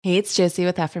Hey, it's Josie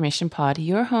with Affirmation Pod,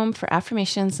 your home for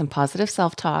affirmations and positive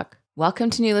self-talk.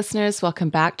 Welcome to new listeners. Welcome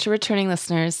back to returning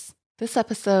listeners. This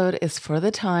episode is for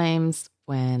the times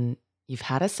when you've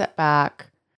had a setback,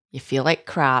 you feel like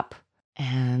crap,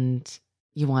 and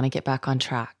you want to get back on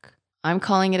track. I'm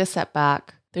calling it a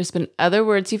setback. There's been other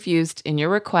words you've used in your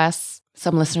requests.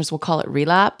 Some listeners will call it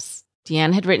relapse.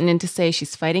 Deanne had written in to say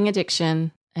she's fighting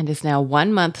addiction and is now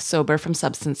 1 month sober from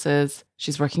substances.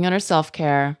 She's working on her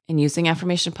self-care and using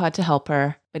Affirmation Pod to help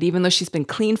her. But even though she's been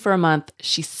clean for a month,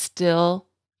 she still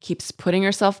keeps putting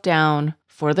herself down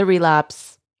for the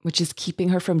relapse, which is keeping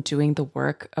her from doing the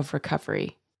work of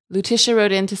recovery. Lutisha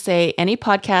wrote in to say, any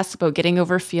podcasts about getting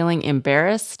over feeling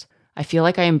embarrassed? I feel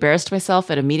like I embarrassed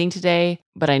myself at a meeting today,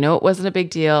 but I know it wasn't a big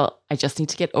deal. I just need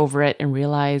to get over it and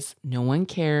realize no one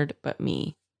cared but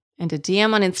me. And a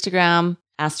DM on Instagram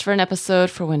asked for an episode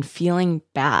for when feeling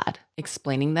bad,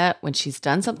 explaining that when she's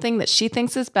done something that she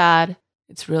thinks is bad,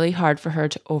 it's really hard for her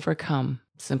to overcome.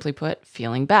 Simply put,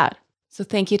 feeling bad. So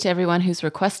thank you to everyone who's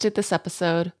requested this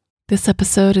episode. This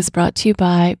episode is brought to you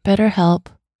by BetterHelp.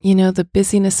 You know, the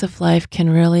busyness of life can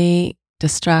really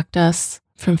distract us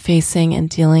from facing and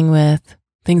dealing with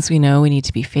things we know we need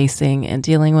to be facing and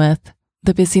dealing with.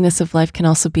 The busyness of life can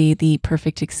also be the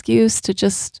perfect excuse to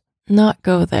just not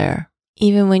go there,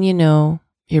 even when you know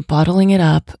you're bottling it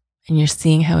up and you're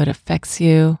seeing how it affects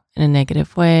you in a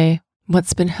negative way.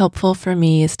 What's been helpful for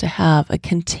me is to have a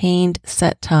contained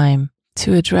set time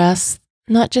to address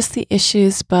not just the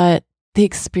issues, but the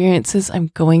experiences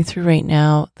I'm going through right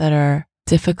now that are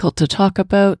difficult to talk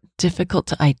about, difficult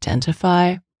to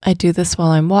identify. I do this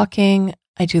while I'm walking.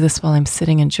 I do this while I'm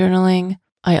sitting and journaling.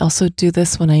 I also do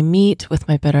this when I meet with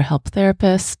my BetterHelp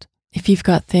therapist. If you've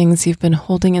got things you've been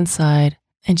holding inside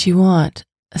and you want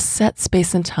a set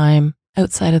space and time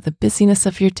outside of the busyness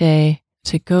of your day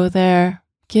to go there,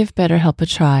 give BetterHelp a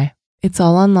try. It's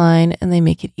all online and they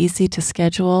make it easy to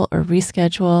schedule or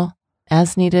reschedule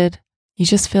as needed. You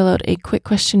just fill out a quick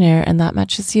questionnaire and that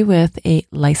matches you with a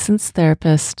licensed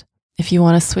therapist. If you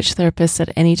want to switch therapists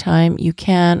at any time, you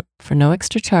can for no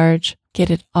extra charge. Get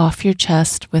it off your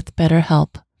chest with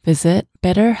BetterHelp. Visit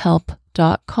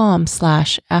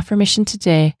betterhelp.com/affirmation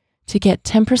today to get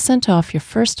 10% off your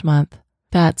first month.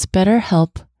 That's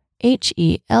BetterHelp,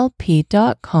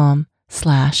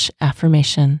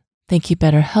 HELP.com/affirmation. Thank you,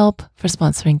 BetterHelp, for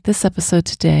sponsoring this episode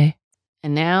today.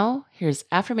 And now, here's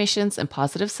affirmations and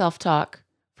positive self-talk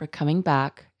for coming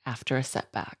back after a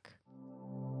setback.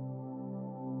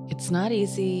 It's not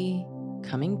easy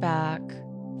coming back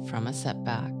from a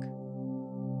setback.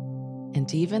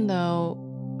 And even though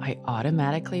I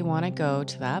automatically want to go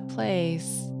to that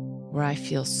place where I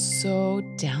feel so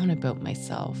down about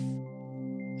myself,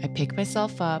 I pick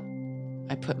myself up,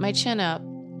 I put my chin up,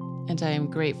 and I am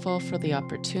grateful for the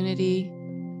opportunity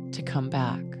to come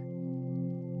back.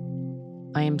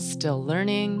 I am still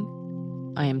learning,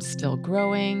 I am still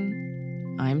growing,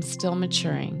 I am still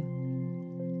maturing.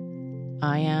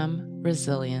 I am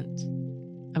resilient.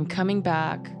 I'm coming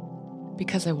back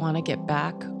because I want to get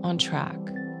back on track.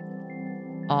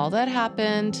 All that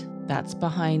happened, that's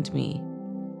behind me.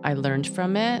 I learned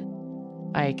from it.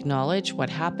 I acknowledge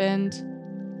what happened.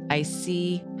 I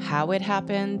see how it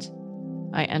happened.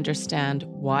 I understand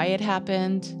why it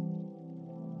happened.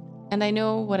 And I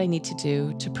know what I need to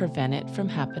do to prevent it from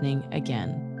happening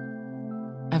again.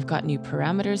 I've got new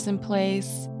parameters in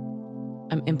place.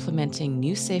 I'm implementing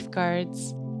new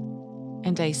safeguards.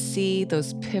 And I see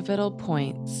those pivotal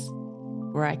points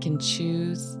where I can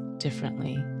choose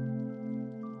differently.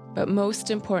 But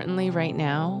most importantly right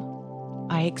now,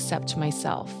 I accept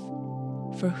myself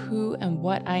for who and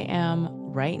what I am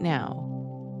right now.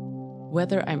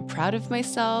 Whether I'm proud of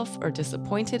myself or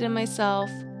disappointed in myself,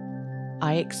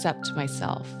 I accept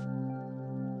myself.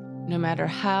 No matter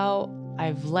how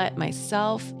I've let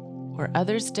myself or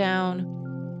others down,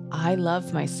 I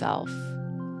love myself.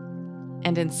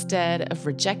 And instead of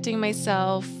rejecting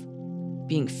myself,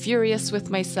 being furious with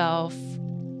myself,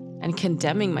 and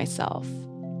condemning myself,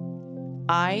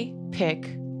 I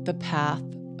pick the path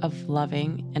of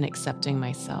loving and accepting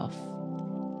myself.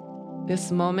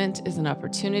 This moment is an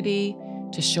opportunity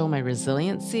to show my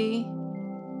resiliency.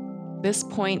 This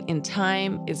point in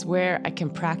time is where I can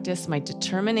practice my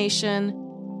determination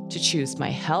to choose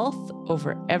my health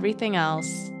over everything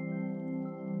else.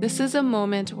 This is a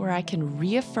moment where I can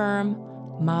reaffirm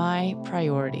my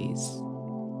priorities,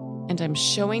 and I'm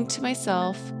showing to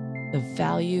myself the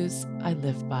values I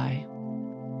live by.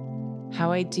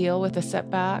 How I deal with a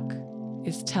setback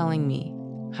is telling me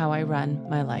how I run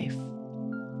my life.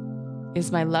 Is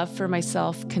my love for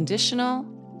myself conditional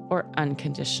or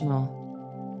unconditional?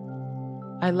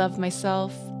 I love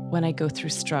myself when I go through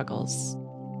struggles.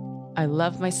 I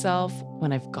love myself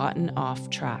when I've gotten off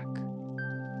track.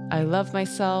 I love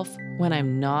myself when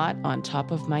I'm not on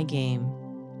top of my game.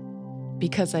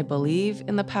 Because I believe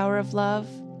in the power of love,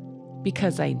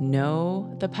 because I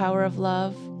know the power of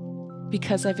love,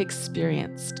 because I've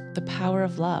experienced the power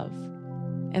of love.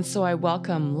 And so I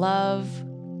welcome love,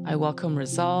 I welcome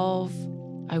resolve,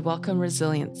 I welcome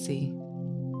resiliency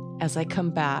as I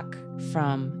come back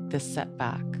from this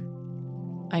setback.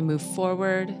 I move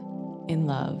forward in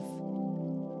love.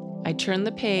 I turn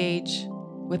the page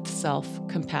with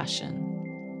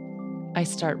self-compassion. I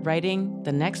start writing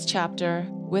the next chapter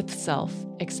with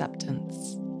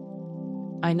self-acceptance.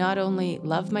 I not only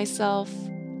love myself,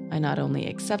 I not only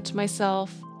accept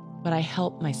myself, but I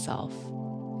help myself.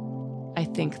 I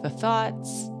think the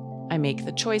thoughts, I make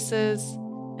the choices,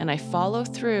 and I follow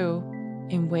through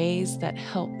in ways that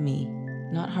help me,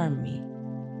 not harm me.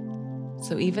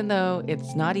 So even though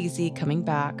it's not easy coming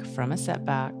back from a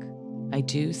setback, I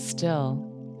do still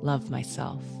love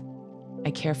myself.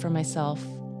 I care for myself,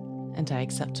 and I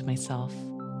accept myself.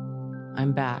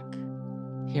 I'm back.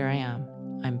 Here I am.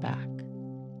 I'm back.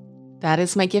 That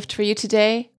is my gift for you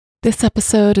today. This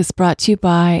episode is brought to you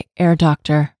by Air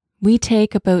Doctor. We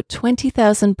take about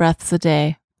 20,000 breaths a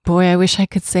day. Boy, I wish I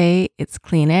could say it's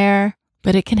clean air,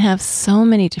 but it can have so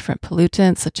many different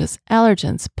pollutants such as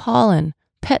allergens, pollen,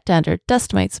 pet dander,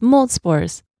 dust mites, mold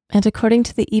spores. And according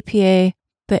to the EPA,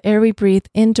 the air we breathe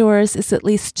indoors is at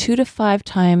least 2 to 5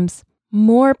 times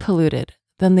more polluted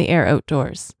than the air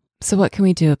outdoors. So what can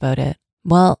we do about it?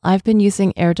 Well, I've been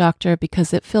using Air Doctor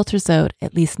because it filters out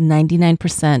at least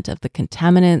 99% of the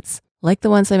contaminants, like the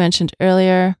ones I mentioned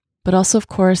earlier, but also, of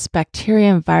course,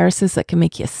 bacteria and viruses that can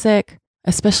make you sick,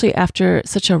 especially after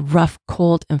such a rough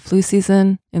cold and flu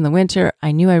season in the winter.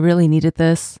 I knew I really needed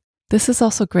this. This is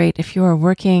also great if you are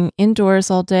working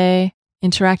indoors all day,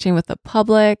 interacting with the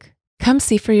public. Come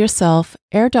see for yourself.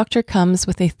 Air Doctor comes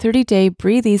with a 30-day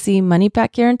breathe easy money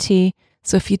back guarantee.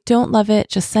 So if you don't love it,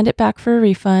 just send it back for a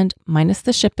refund, minus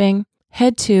the shipping.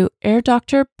 Head to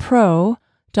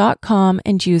airdoctorpro.com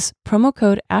and use promo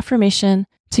code AFFIRMATION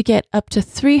to get up to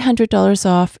 $300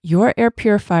 off your air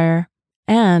purifier.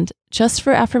 And just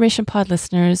for Affirmation Pod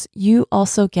listeners, you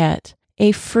also get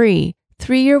a free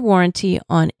 3-year warranty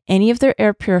on any of their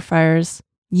air purifiers.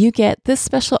 You get this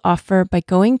special offer by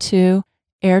going to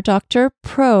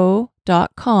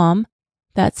airdoctorpro.com.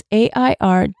 That's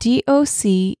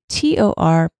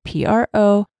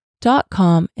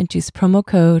airdoctorpro.com and use promo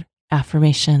code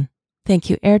AFFIRMATION. Thank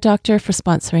you, Air Doctor, for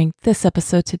sponsoring this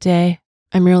episode today.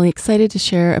 I'm really excited to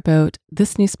share about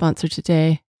this new sponsor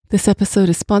today. This episode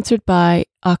is sponsored by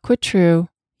AquaTrue.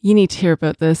 You need to hear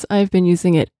about this. I've been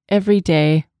using it every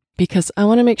day because I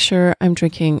want to make sure I'm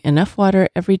drinking enough water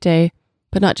every day,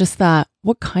 but not just that.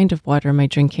 What kind of water am I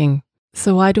drinking?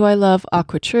 So why do I love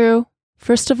AquaTrue?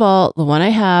 First of all, the one I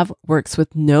have works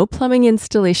with no plumbing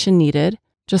installation needed.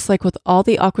 Just like with all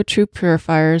the AquaTrue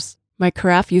purifiers, my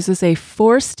carafe uses a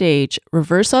 4-stage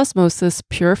reverse osmosis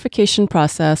purification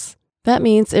process. That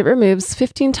means it removes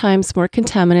 15 times more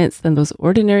contaminants than those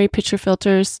ordinary pitcher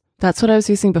filters. That's what I was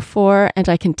using before, and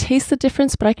I can taste the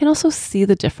difference, but I can also see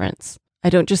the difference.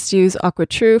 I don't just use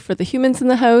AquaTrue for the humans in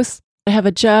the house. I have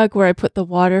a jug where I put the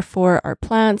water for our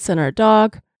plants and our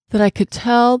dog, that I could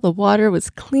tell the water was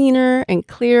cleaner and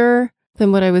clearer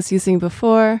than what I was using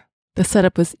before. The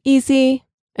setup was easy,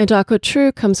 and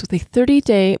AquaTrue comes with a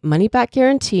 30-day money-back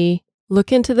guarantee.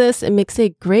 Look into this. It makes a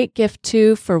great gift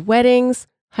too for weddings,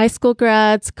 high school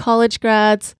grads, college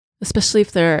grads, especially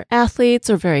if they're athletes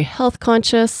or very health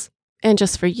conscious. And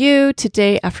just for you,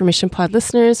 today Affirmation Pod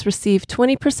listeners receive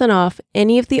 20% off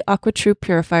any of the AquaTrue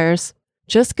purifiers.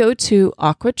 Just go to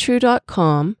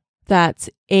aquatrue.com. That's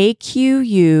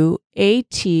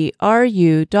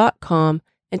AQUATRU.com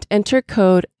and enter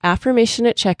code AFFIRMATION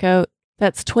at checkout.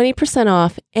 That's 20%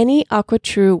 off any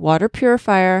AquaTrue water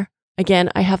purifier. Again,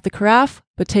 I have the carafe,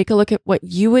 but take a look at what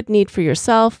you would need for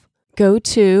yourself. Go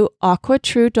to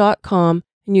aquatrue.com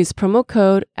and use promo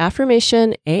code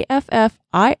AFFIRMATION,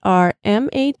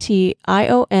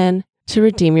 AFFIRMATION, to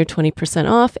redeem your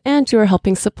 20% off, and you are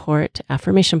helping support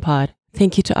Affirmation Pod.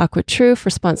 Thank you to AquaTrue for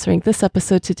sponsoring this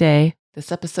episode today.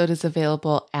 This episode is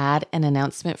available ad and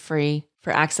announcement free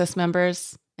for Access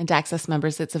members. And to Access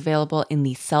members, it's available in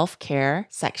the self-care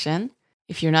section.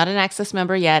 If you're not an Access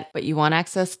member yet, but you want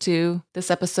access to this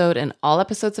episode and all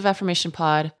episodes of Affirmation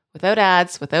Pod without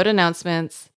ads, without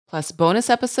announcements, plus bonus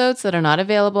episodes that are not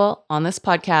available on this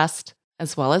podcast,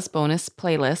 as well as bonus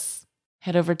playlists,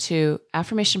 head over to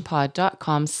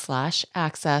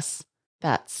affirmationpod.com/access.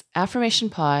 That's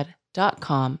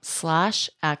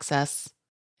affirmationpod.com/access.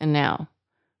 And now,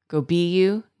 Go be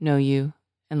you, know you,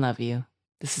 and love you.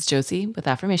 This is Josie with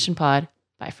Affirmation Pod.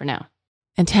 Bye for now.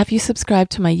 And have you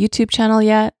subscribed to my YouTube channel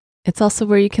yet? It's also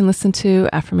where you can listen to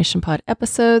Affirmation Pod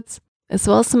episodes, as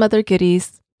well as some other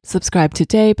goodies. Subscribe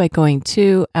today by going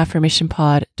to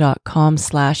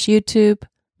affirmationpod.com/YouTube.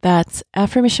 That's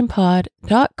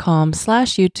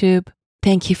affirmationpod.com/YouTube.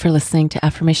 Thank you for listening to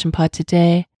Affirmation Pod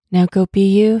today. Now go be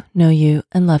you, know you,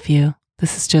 and love you.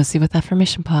 This is Josie with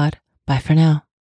Affirmation Pod. Bye for now.